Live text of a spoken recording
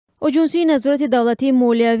оҷонсии назорати давлатии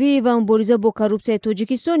молиявӣ ва мубориза бо коррупсияи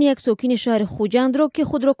Тоҷикистон як сокини шаҳри Хуҷандро ки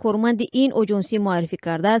худро корманди ин оҷонсӣ муаррифӣ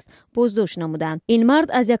кардааст боздошт намуданд. Ин мард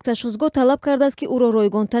аз як ташхисгоҳ талаб кардааст ки ӯро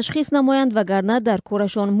ройгон ташхис намоянд, вагарна дар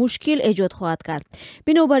корашон мушкил эҷод хоҳад кард.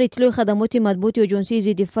 Бинобар иттилои хадамоти матбуоти оҷонсии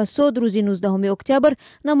зидди фасод рӯзи 19 октябр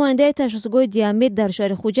намояндаи ташхисгоҳи диамет дар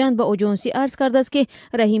шаҳри Хуҷанд ба оҷонсӣ арз кардааст ки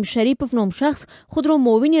Раҳим Шарипов ном шахс худро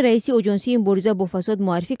муовини раиси оҷонсии мубориза бо фасод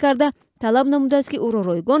муаррифӣ карда талаб намудааст ки ӯро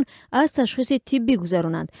ройгон аз ташхиси тиббӣ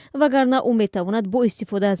гузаронанд, вагарна ӯ метавонад бо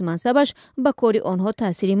истифода аз мансабаш ба кори онҳо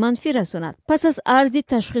таъсири манфӣ расонад. Пас аз арзи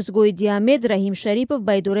ташхисгоҳи диамет Раҳим Шарипов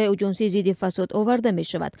ба идораи оҷонсии зидди фасод оварда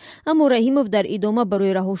мешавад. Аммо Раҳимов дар идома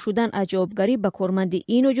барои раҳо шудан аз ҷавобгарӣ ба корманди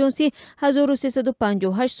ин оҷонсӣ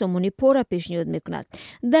 1358 сомонӣ пора пешниҳод мекунад.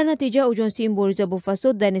 дар натиҷа оҷонсии мубориза бо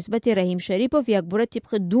фасод дар нисбати Раҳим Шарипов якбора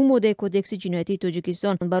тибқи 2 моддаи кодекси ҷиноятии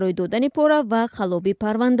Тоҷикистон барои додани пора ва халобӣ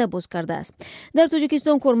парванда боз карда. дар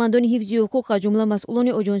Тоҷикистон кормандони ҳифзи ҳуқуқ аз ҷумла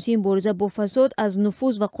масъулони оҷонсии мубориза бо фасод аз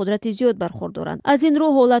нуфуз ва қудрати зиёд бархурдоранд. аз ин рӯ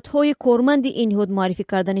ҳолатҳои корманди ин ниҳод муаррифӣ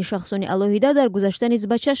кардани шахсони алоҳида дар гузашта низ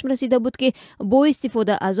ба чашм расида буд ки бо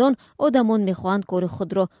истифода аз он одамон мехоҳанд кори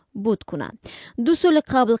худро буд кунанд. 2 соли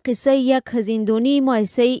қабл қиссаи як зиндонии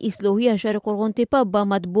муассисаи ислоҳӣ аз шаҳри Қурғонтепа ба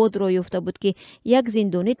матбуот роҳ ёфта буд ки як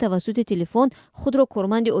зиндонӣ тавассути телефон худро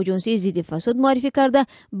корманди оҷонсии зидди фасод муаррифӣ карда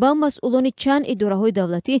ба масъулони чанд идораҳои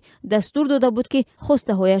давлатӣ дастур дода буд ки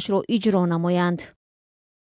хостаҳояшро иҷро намоянд.